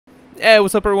Hey,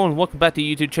 what's up everyone? Welcome back to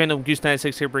the YouTube channel.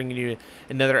 Goose96 here bringing you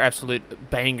another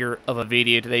absolute banger of a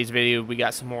video. Today's video, we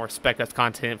got some more Spec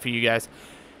content for you guys.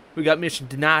 We got Mission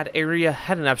Denied area.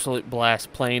 Had an absolute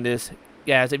blast playing this.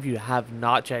 Guys, if you have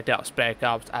not checked out Spec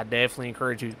Ops, I definitely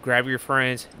encourage you to grab your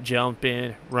friends, jump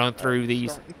in, run through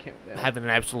these. Having an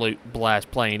absolute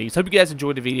blast playing these. Hope you guys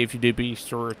enjoyed the video. If you do, be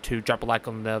sure to drop a like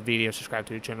on the video, subscribe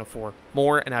to the channel for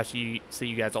more, and I'll see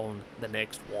you guys on the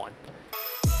next one.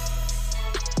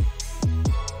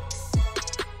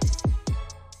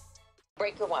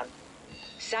 Breaker 1.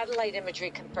 Satellite imagery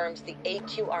confirms the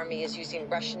AQ Army is using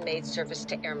Russian-made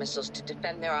surface-to-air missiles to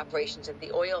defend their operations at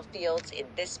the oil fields in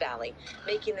this valley,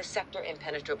 making the sector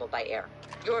impenetrable by air.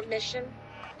 Your mission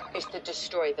is to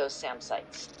destroy those SAM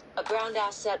sites. A ground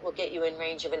asset will get you in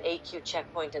range of an AQ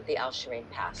checkpoint at the Al-Shireen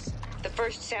Pass. The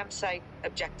first SAM site,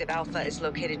 Objective Alpha, is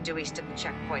located due east of the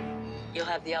checkpoint. You'll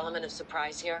have the element of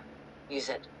surprise here. Use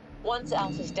it. Once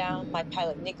Alpha's down, my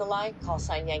pilot Nikolai, call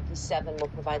sign Yankee 7, will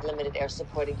provide limited air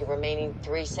support at your remaining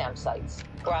 3 SAM sites,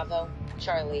 Bravo,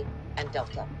 Charlie, and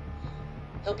Delta.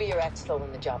 He'll be your exfil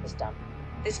when the job is done.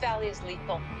 This valley is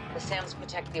lethal. The SAMs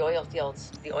protect the oil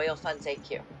fields, the oil funds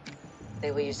AQ. They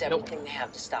will use everything they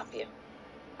have to stop you.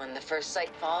 When the first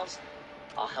site falls,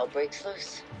 all hell breaks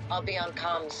loose. I'll be on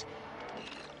comms.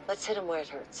 Let's hit him where it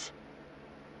hurts.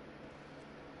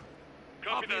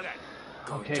 Copy that.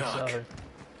 Okay, so...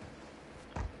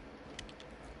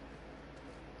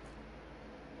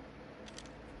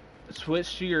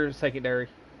 switch to your secondary.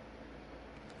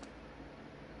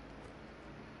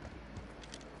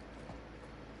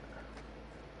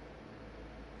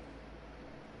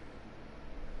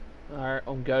 Alright,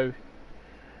 on go.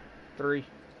 3,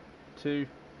 2,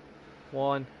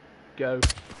 1, go.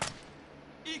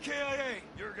 EKIA,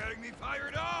 you're getting me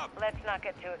fired up! Let's not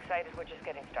get too excited, we're just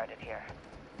getting started here.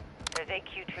 There's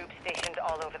AQ troops stationed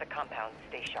all over the compound.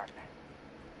 Stay sharp.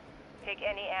 Take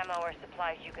any ammo or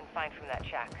supplies you can find from that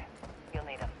shack. You'll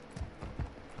need them.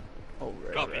 Oh,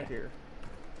 right here.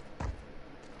 I'll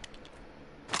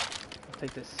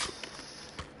take this.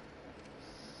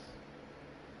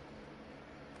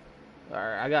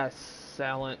 Alright, I got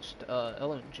silenced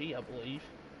LMG, I believe.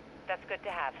 That's good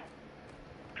to have.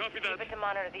 Copy that. Keep it to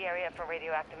monitor the area for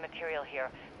radioactive material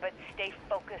here, but stay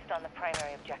focused on the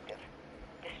primary objective.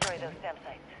 Destroy those SAM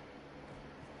sites.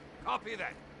 Copy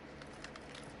that.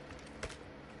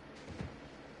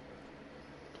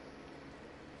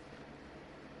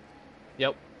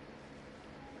 Yep.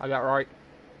 I got right.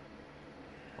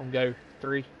 On go.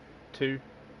 3, 2,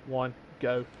 1,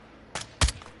 go.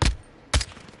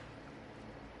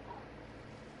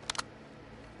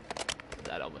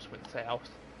 That almost went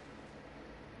south.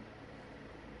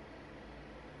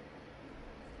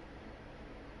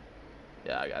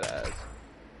 Yeah, I got eyes.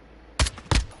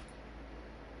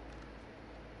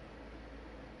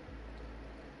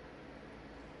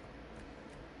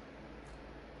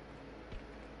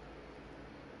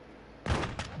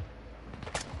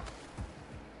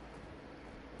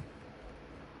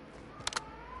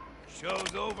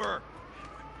 Show's over.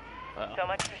 So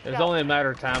much for It was only a matter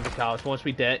of time because once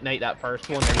we detonate that first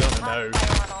one, they're going to know.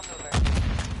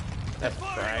 That's the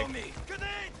frag.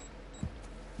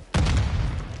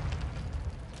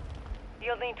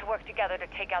 You'll need to work together to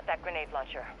take out that grenade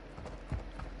launcher.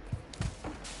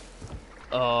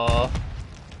 Alright.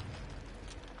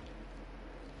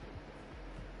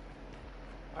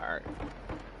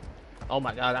 Oh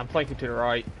my god, I'm flanking to the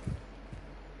right.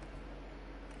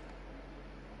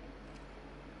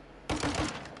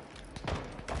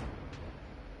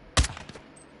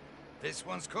 This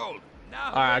one's cold. Now.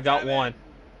 Alright, I got one.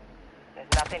 There's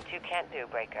nothing 2 can't do,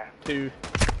 Breaker. 2.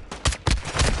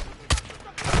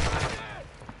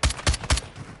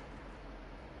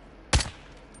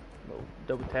 Little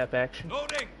double tap action.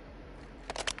 Loading.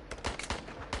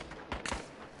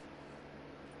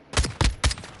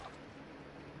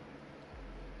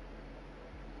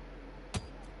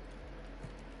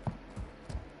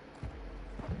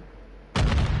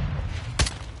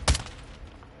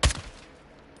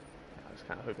 I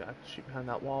was hoping I could shoot behind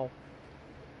that wall.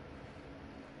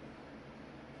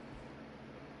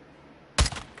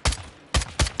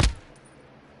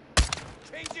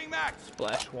 Changing max.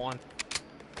 Splash 1.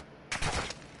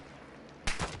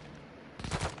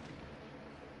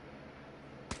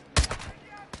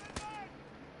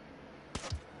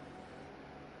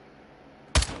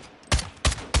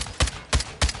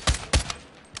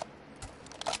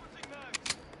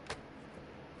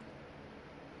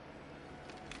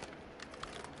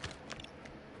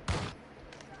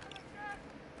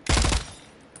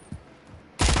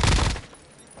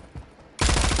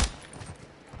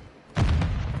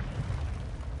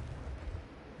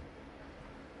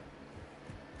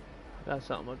 Got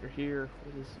something over here.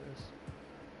 What is this?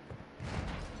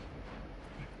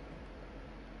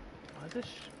 What is this?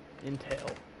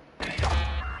 Intel.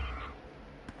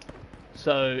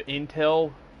 So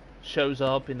Intel shows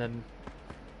up in the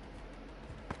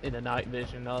night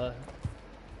vision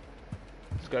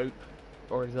scope,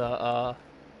 or the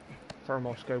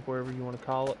thermal scope, whatever you want to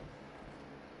call it.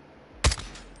 I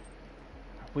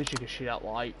wish you could shoot out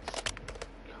lights.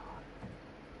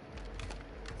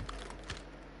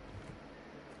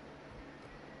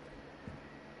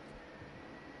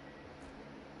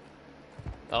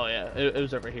 Oh yeah, it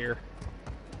was over here.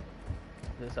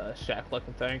 This shack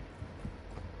looking thing.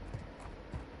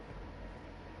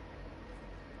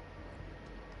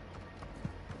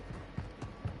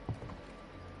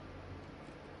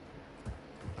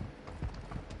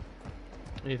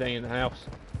 Anything in the house?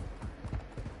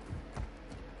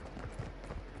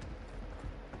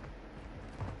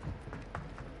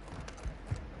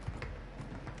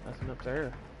 Nothing up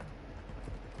there.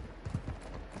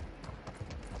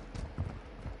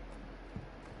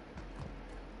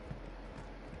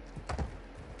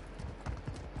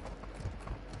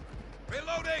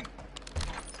 Reloading!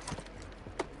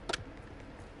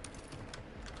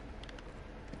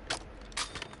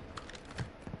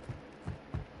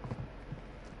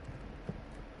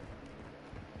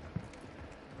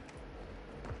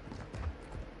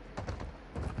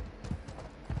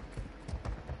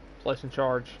 Placing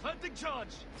charge. Planting charge!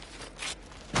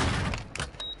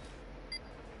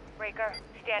 Breaker,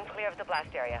 stand clear of the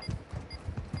blast area.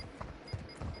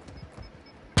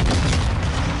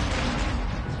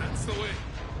 That's the way.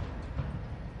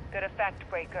 Good effect,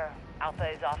 Breaker.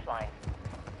 Alpha is offline.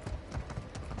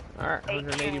 Alright,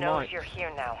 180 AQ knows mics. you're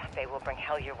here now. They will bring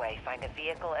hell your way. Find a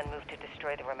vehicle and move to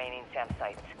destroy the remaining SAM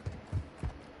sites.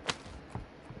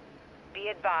 Be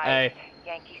advised, Hey.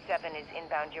 Yankee 7 is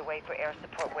inbound your way for air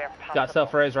support where possible. Got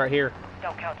self-res right here.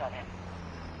 Don't count on him.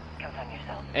 Count on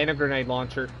yourself. And a grenade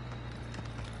launcher.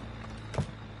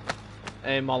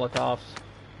 And Molotovs.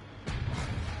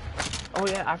 Oh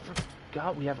yeah, I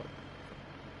forgot we have a...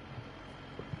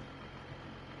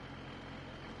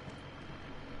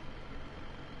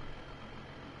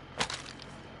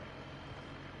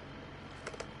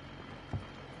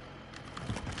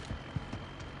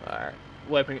 Alright,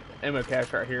 weapon ammo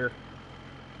cache right here.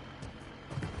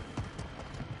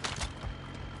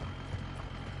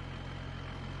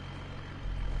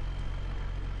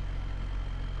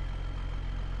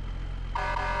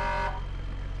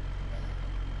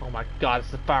 Oh my god,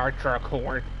 it's the fire truck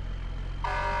horn.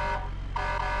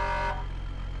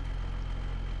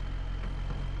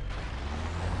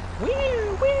 Woo,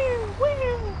 woo, woo, woo.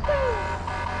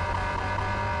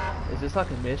 Is this like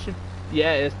a mission?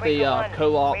 Yeah, it's the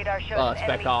co-op Radar shows Spec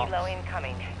enemy Ops. helo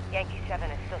incoming. Yankee 7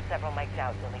 is still several mics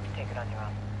out. You'll need to take it on your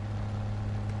own.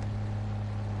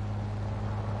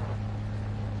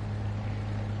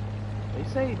 They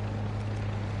say...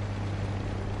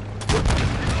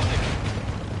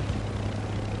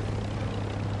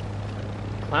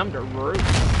 Climbed a roof.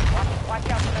 Watch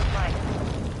out for those mines.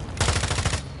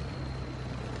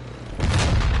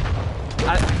 Switching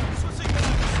mags.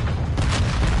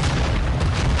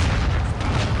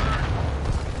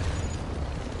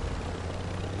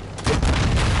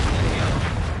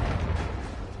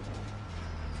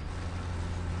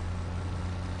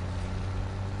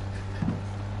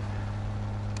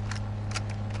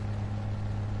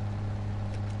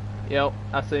 Yep,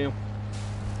 I see him.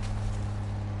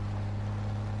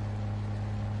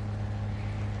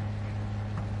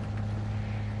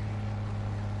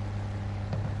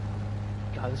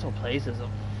 God, this whole place is a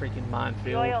freaking The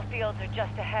minefield. oil fields are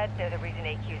just ahead. They're the reason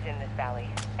AQ's in this valley.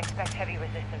 Expect heavy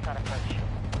resistance on approach.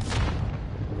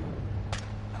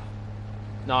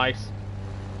 Nice.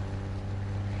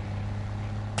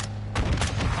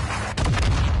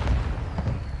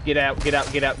 Get out, get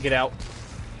out, get out, get out.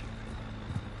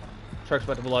 Truck's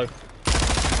about to blow.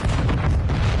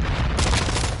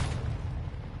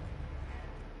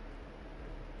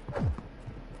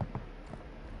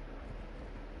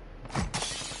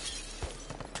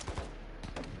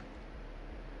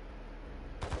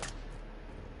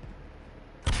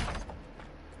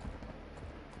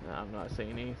 No, I'm not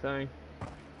seeing anything.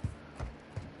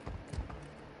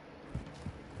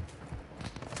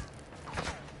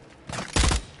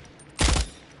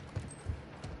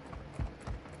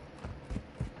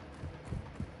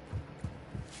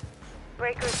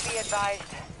 Breakers, be advised.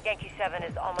 Yankee 7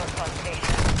 is almost on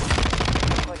station.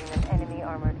 Reporting an enemy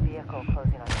armored vehicle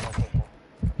closing on your location.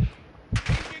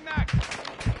 Taking that.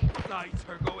 Lights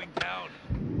are going down.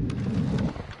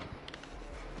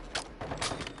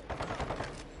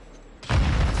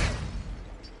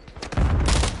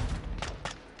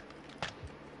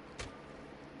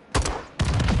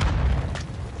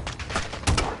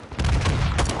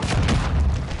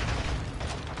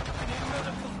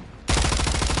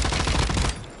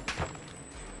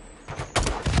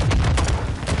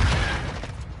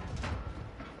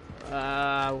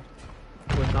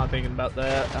 thinking about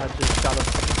that. I just got a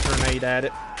fucking grenade at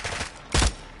it.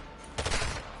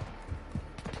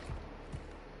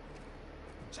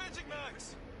 Changing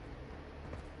mags.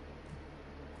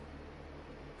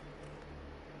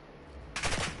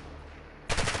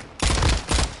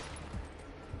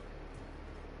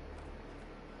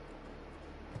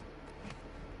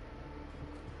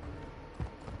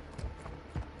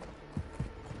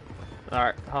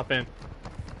 Alright, hop in.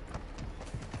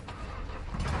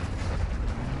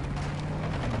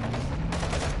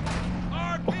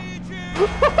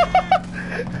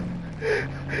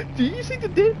 Do you see the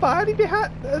dead body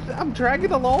behind? I'm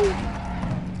dragging along.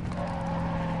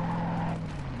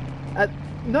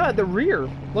 No, at the rear.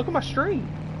 Look at my stream.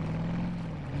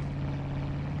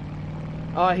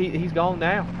 Oh, he's gone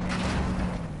now.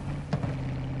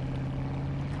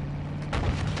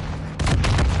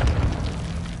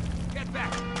 Get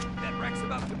back. That wreck's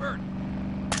about to burn.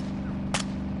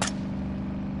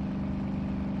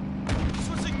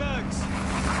 Switching mags.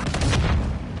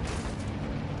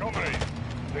 Company,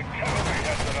 the cavalry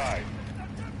has arrived.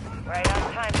 Right on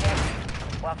time, Nick.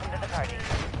 Welcome to the party.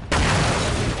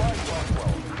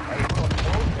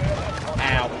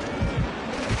 Ow.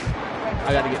 I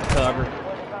gotta get covered.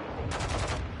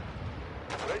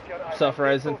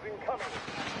 Self-raising.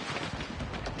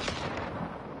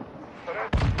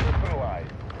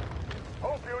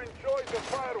 Hope you enjoyed the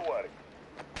fireworks.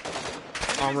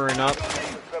 Armoring up.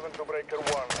 7 to Breaker 1.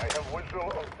 I have visual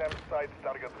on SAM site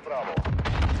target Bravo.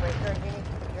 Breaker, you need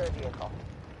to secure a vehicle.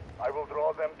 I will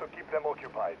draw them to keep them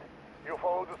occupied. You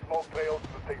follow the smoke trails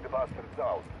to take the bastards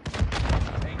out.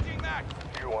 Changing mags.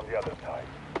 You on the other side.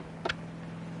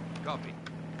 Copy.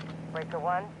 Breaker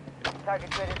 1, target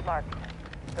grid is marked.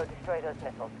 Go destroy those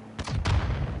missiles.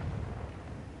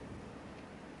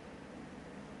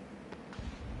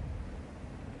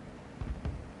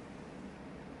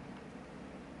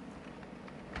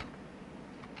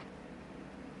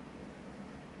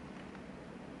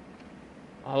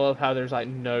 I love how there's like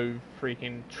no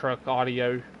freaking truck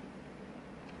audio.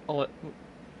 Oh,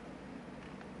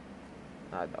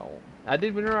 I don't. I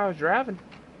did whenever I was driving.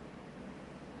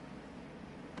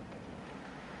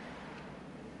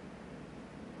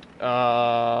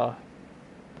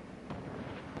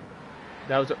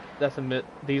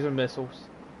 These are missiles.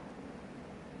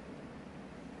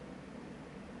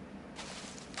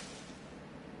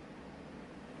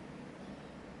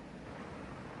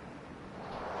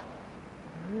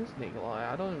 Where is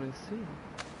Nikolai? I don't even see him.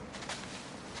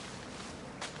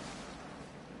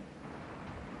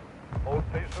 All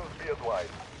stations be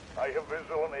advised. I have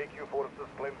visual on AQ forces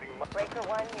planting. Breaker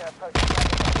 1, you're approaching the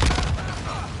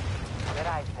Good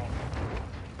eyes, Nick.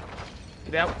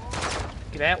 Get out.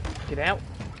 Get out. Get out.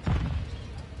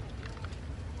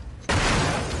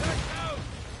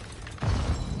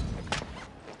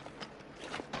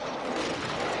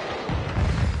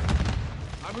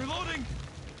 I'm reloading.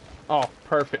 Oh,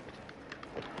 perfect.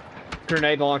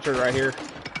 Grenade launcher right here.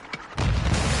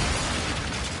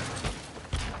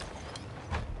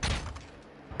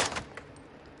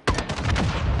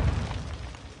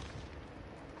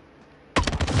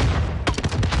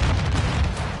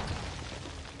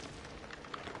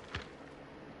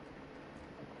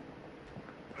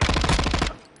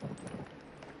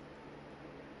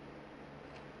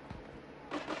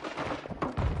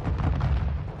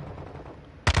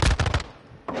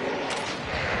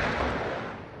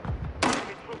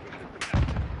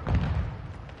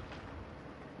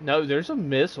 No, there's some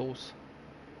missiles.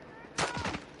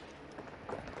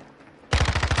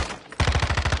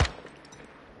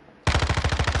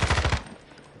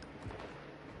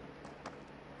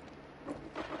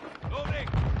 Loading.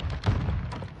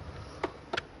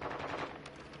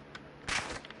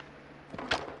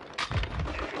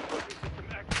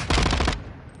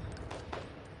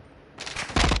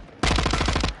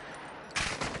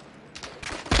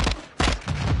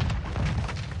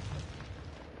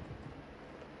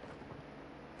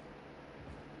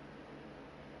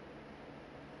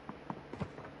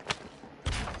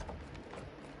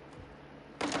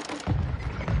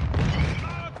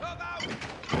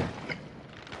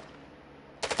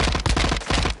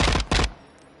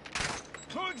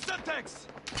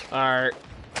 Alright.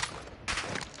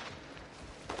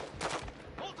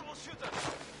 Multiple shooters.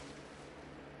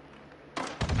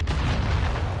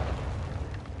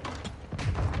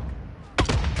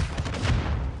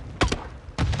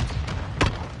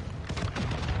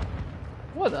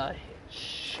 What a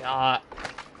shot.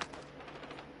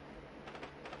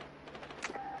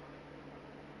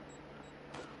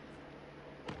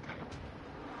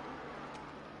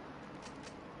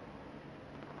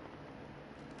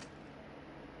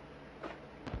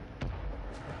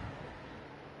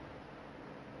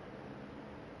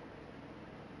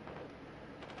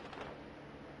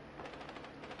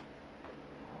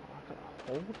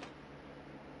 Hold.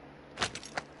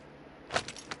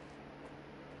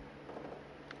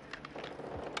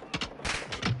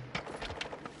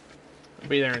 I'll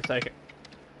be there in a second.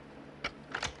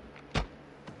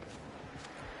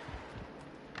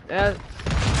 Yeah,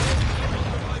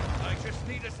 I just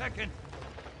need a second.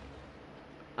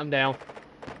 I'm down.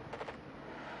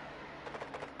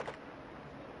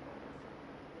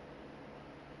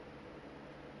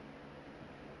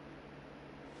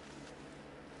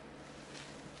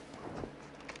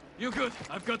 You good?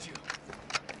 I've got you.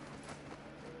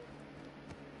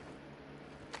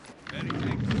 Many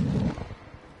thanks.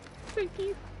 Thank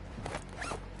you.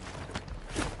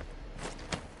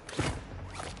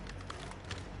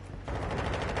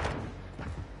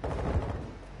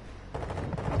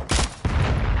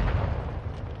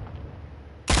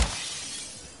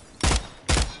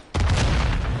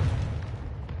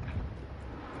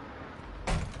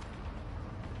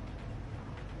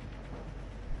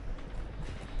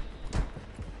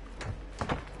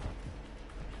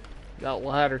 Got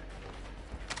ladder.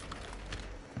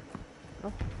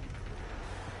 Oh.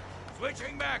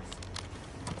 Switching backs.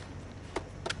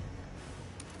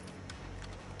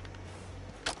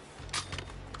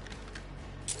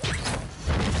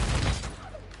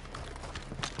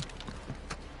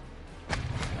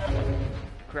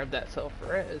 Grab that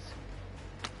self-res.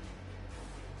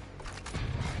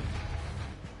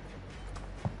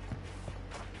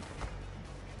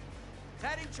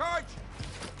 Setting charge.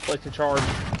 Place the charge.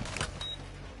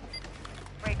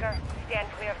 Breaker, stand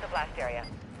clear of the blast area.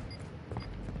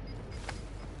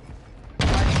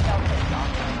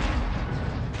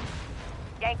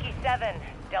 Yankee 7,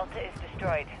 Delta is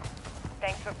destroyed.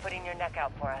 Thanks for putting your neck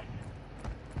out for us.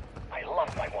 I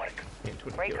love my work.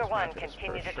 Breaker 1,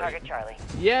 continue to target Charlie.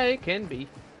 Yeah, it can be.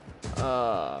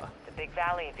 The Big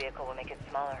Valley vehicle will make it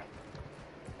smaller.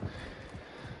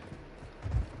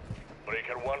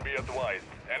 Breaker 1, be advised.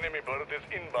 Enemy bird is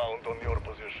inbound on your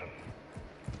position.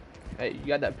 Hey, you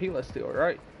got that Pila still,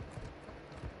 right?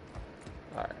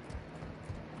 Alright.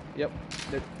 Yep.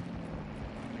 Nope.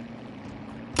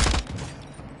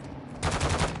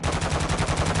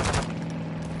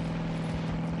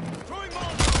 Throwing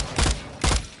Molotov.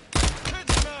 Hit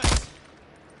the nuts.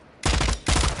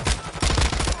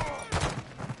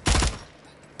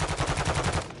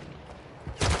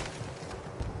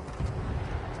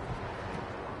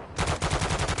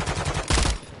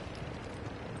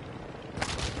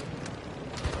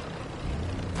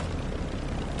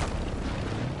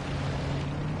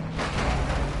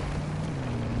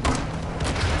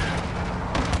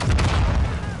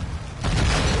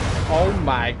 Oh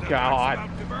my god.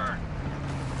 About to burn.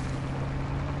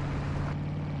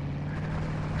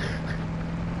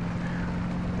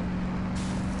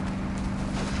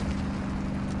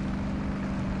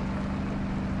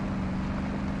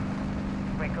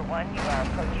 Breaker 1, you are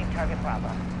approaching target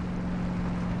Bravo.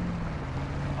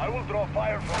 I will draw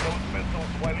fire from those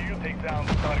missiles while you take down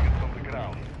the targets on the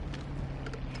ground.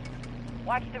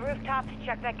 Watch the rooftops,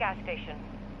 check that gas station.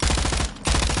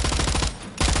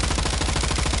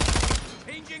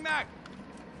 Changing back.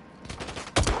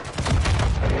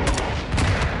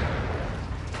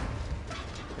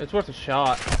 It's worth a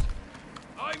shot.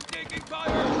 I'm taking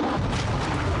fire.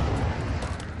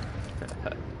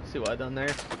 See what I done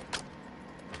there?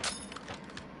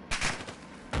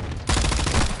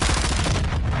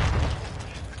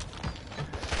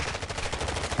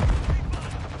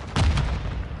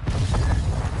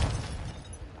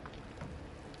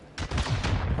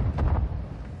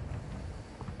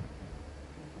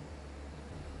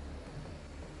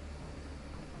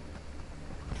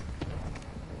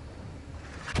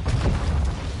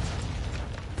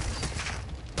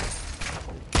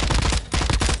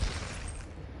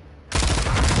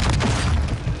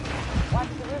 Watch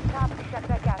the rooftops, check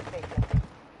that gas station.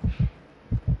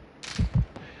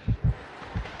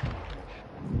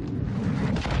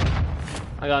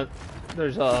 I got.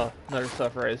 There's another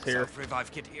stuff right here.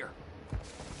 Self-revive kit here.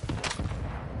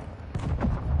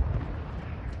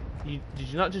 Did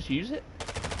you not just use it?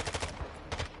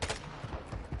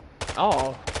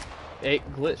 Oh, it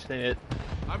glitched in it.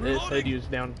 I'm It said reloading. you was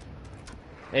down.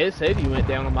 It said you went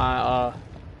down on my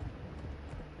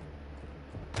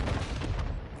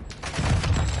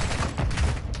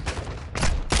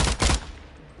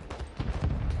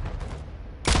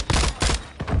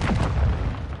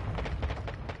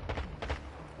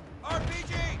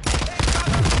RPG. Take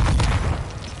cover.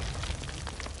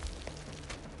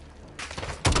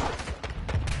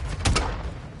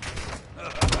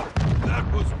 That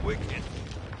was wicked.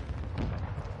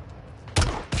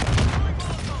 Throwing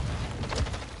Molotov.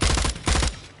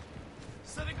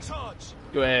 Setting charge.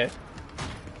 Go ahead.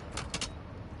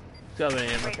 got an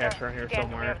ammo Breaker, cache around here stand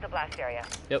clear somewhere. of the blast area.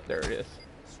 Yep, there it is.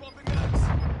 Swapping guns.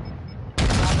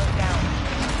 Bravo down.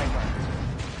 Great work.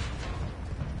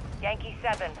 Yankee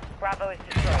 7, Bravo is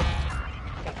destroyed.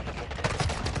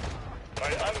 My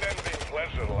unending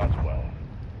pleasure, Laswell.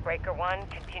 Breaker 1,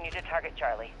 continue to target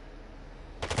Charlie.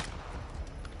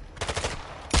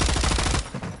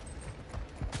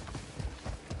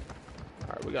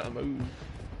 Alright, we gotta move.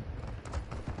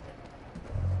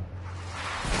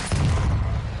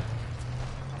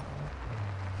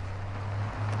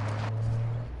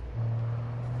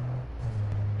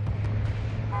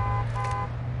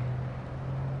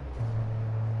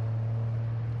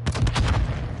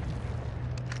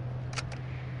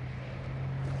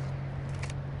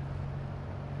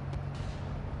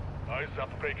 Eyes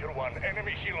up, Breaker 1.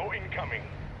 Enemy helo incoming.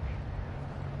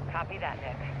 Copy that,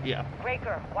 Nick. Yeah.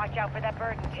 Breaker, watch out for that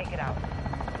bird and take it out.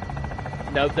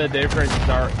 Note the difference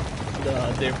are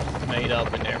the difference made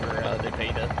up whenever they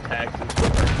pay the taxes for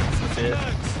this.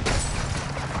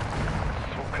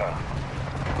 Suka.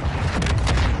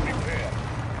 Prepare.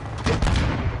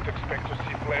 Don't expect to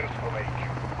see flares from AQ.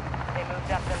 They moved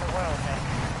up in the world, Nick.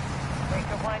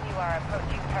 Breaker 1, you are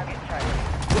approaching target Charlie.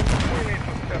 We need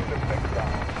to send them back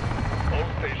down. All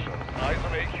stations, eyes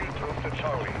on AQ troops to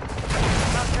Charlie.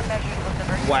 Countermeasures will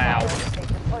divert Wow. power if they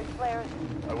deploy flares.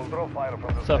 I will draw fire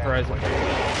from the Suffer as stand.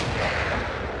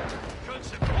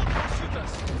 Gunship. Don't shoot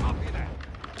us. Copy that.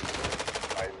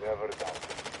 I never doubt.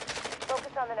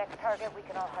 Focus on the next target. We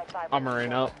can all high five. I'm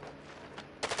running up.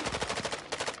 Take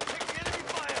the enemy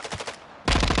fire.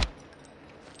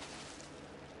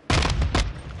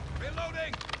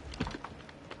 Reloading.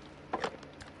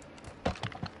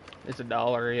 It's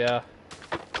 $1, yeah.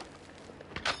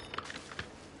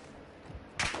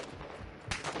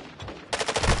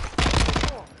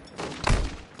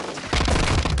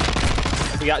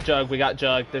 We got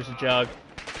jug, there's a jug.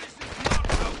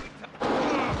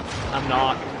 I'm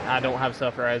not, I don't have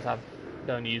self-res, I've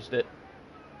done used it.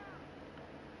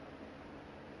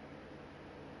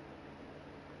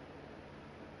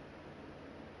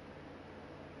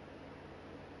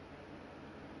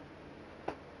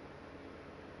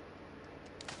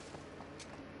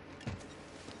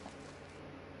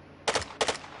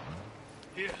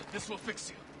 Here, this will fix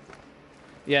you.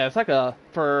 Yeah, it's like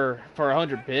for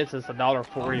 100 bits, it's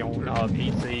 $1.40 on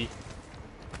PC.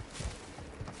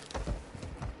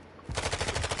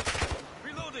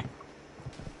 Reloading.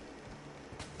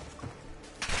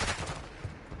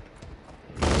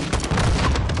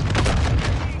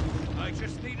 I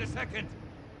just need a second.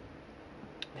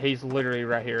 He's literally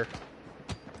right here.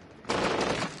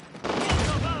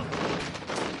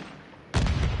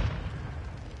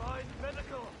 Find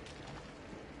medical.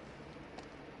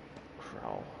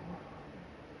 Crawl.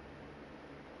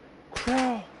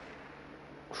 Crawl!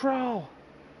 Crawl!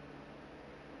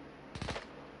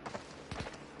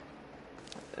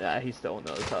 Yeah, he's still on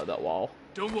the other side of that wall.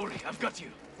 Don't worry, I've got you.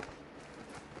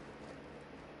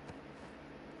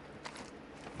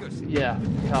 Good. Yeah,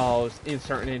 because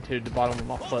inserting into the bottom of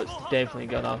my foot's definitely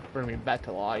gonna bring me back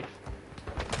to life.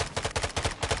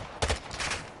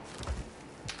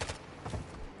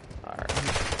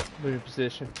 Alright, moving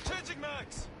position. Changing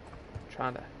max.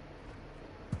 Trying to.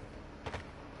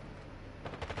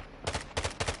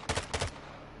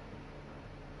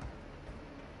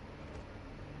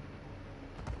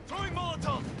 Throwing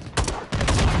Molotov.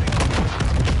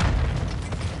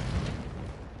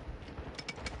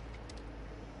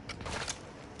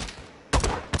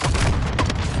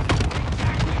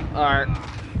 Alright,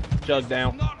 jug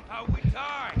down. Not how we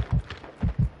die.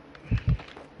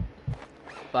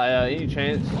 By any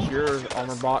chance, is your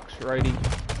armor box ready?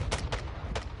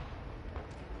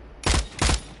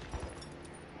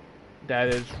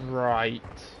 That is right.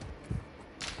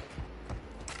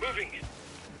 Moving.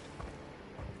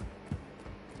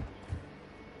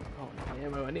 Oh,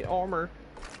 ammo, I need armor.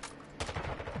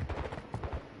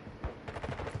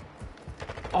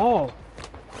 Oh!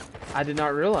 I did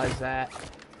not realize that.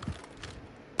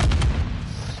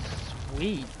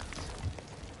 Sweet.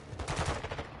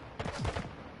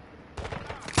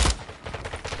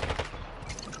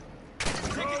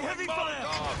 Taking heavy fire.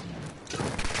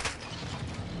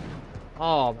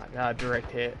 Oh my god,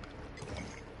 direct hit.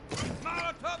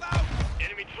 Molotov out.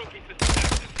 Enemy trophy system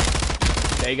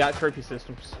active. They got trophy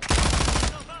systems.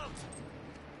 Molotov out.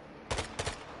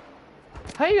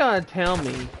 How you gonna tell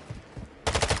me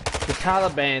the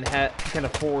Taliban can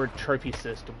afford trophy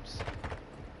systems?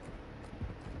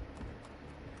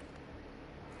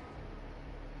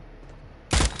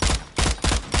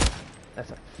 That's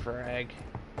a frag.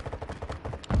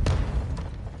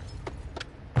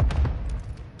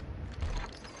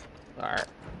 Alright.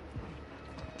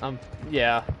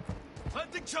 Yeah.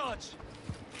 Planting charge.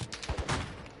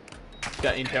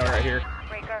 Got intel right here.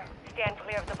 Breaker, stand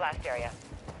clear of the blast area.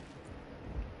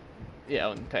 Yeah,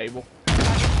 on the table.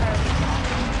 Charlie.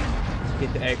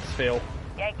 Get the exfil.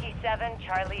 Yankee 7,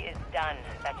 Charlie is done.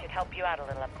 That should help you out a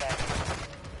little up there.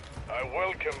 I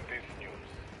welcome this news.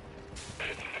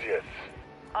 Yes.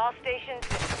 All stations,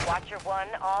 this is Watcher 1.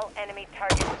 All enemy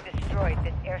targets destroyed.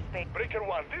 This airspace... Breaker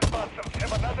 1, these bastards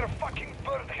have another fucking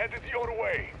bird headed your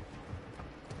way.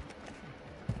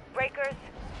 Breakers,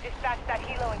 dispatch that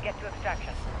helo and get to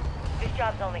extraction. This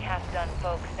job's only half done,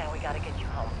 folks. Now we gotta get you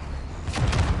home.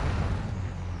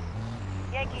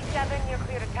 Yankee 7, you're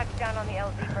clear to touch down on the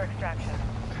LZ for extraction.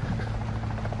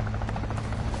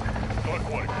 Good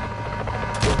work.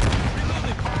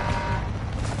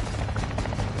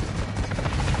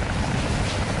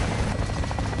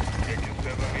 Yankee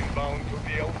 7 inbound to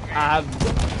the LZ. I have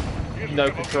no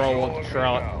control of the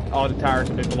truck. All the tires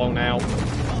have been blown out.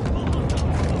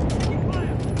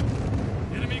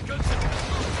 Enemy gunship.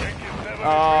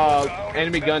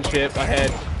 Enemy gunship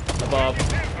ahead, above.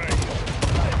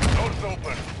 Doors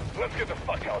open. Let's get the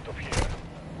fuck out of here.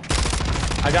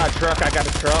 I got a truck.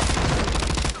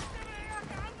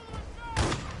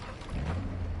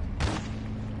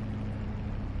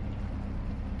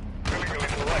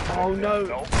 Oh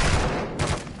no.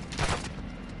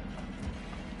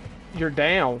 You're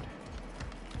down.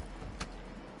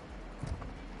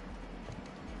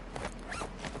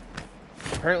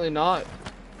 Apparently not.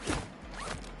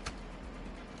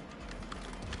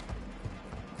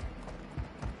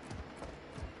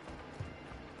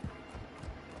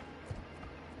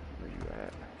 Where you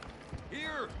at?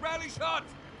 Here, rally shot.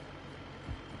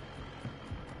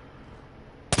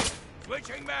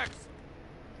 Switching max.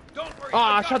 Don't worry. Oh,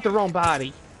 I shot the wrong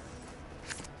body.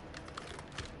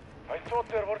 I thought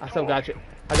there were I still got you.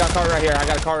 I got a car right here. I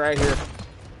got a car right here.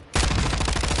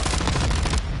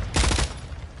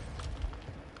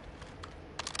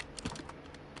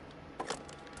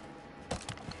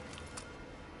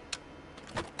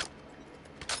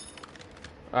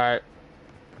 Alright.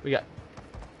 We got...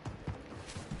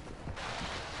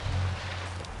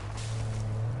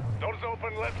 Doors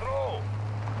open, let's roll.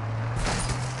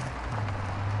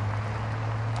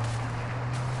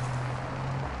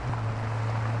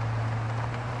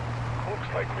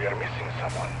 Looks like we are missing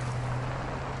someone.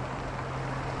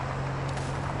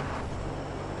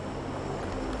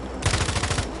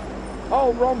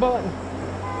 Oh, wrong button.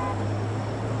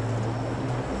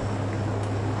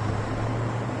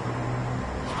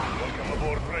 Welcome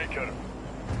aboard, Breaker.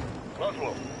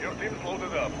 Laswell, your team's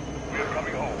loaded up. We are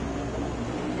coming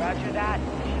home. Roger that.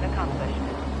 Mission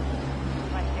accomplished.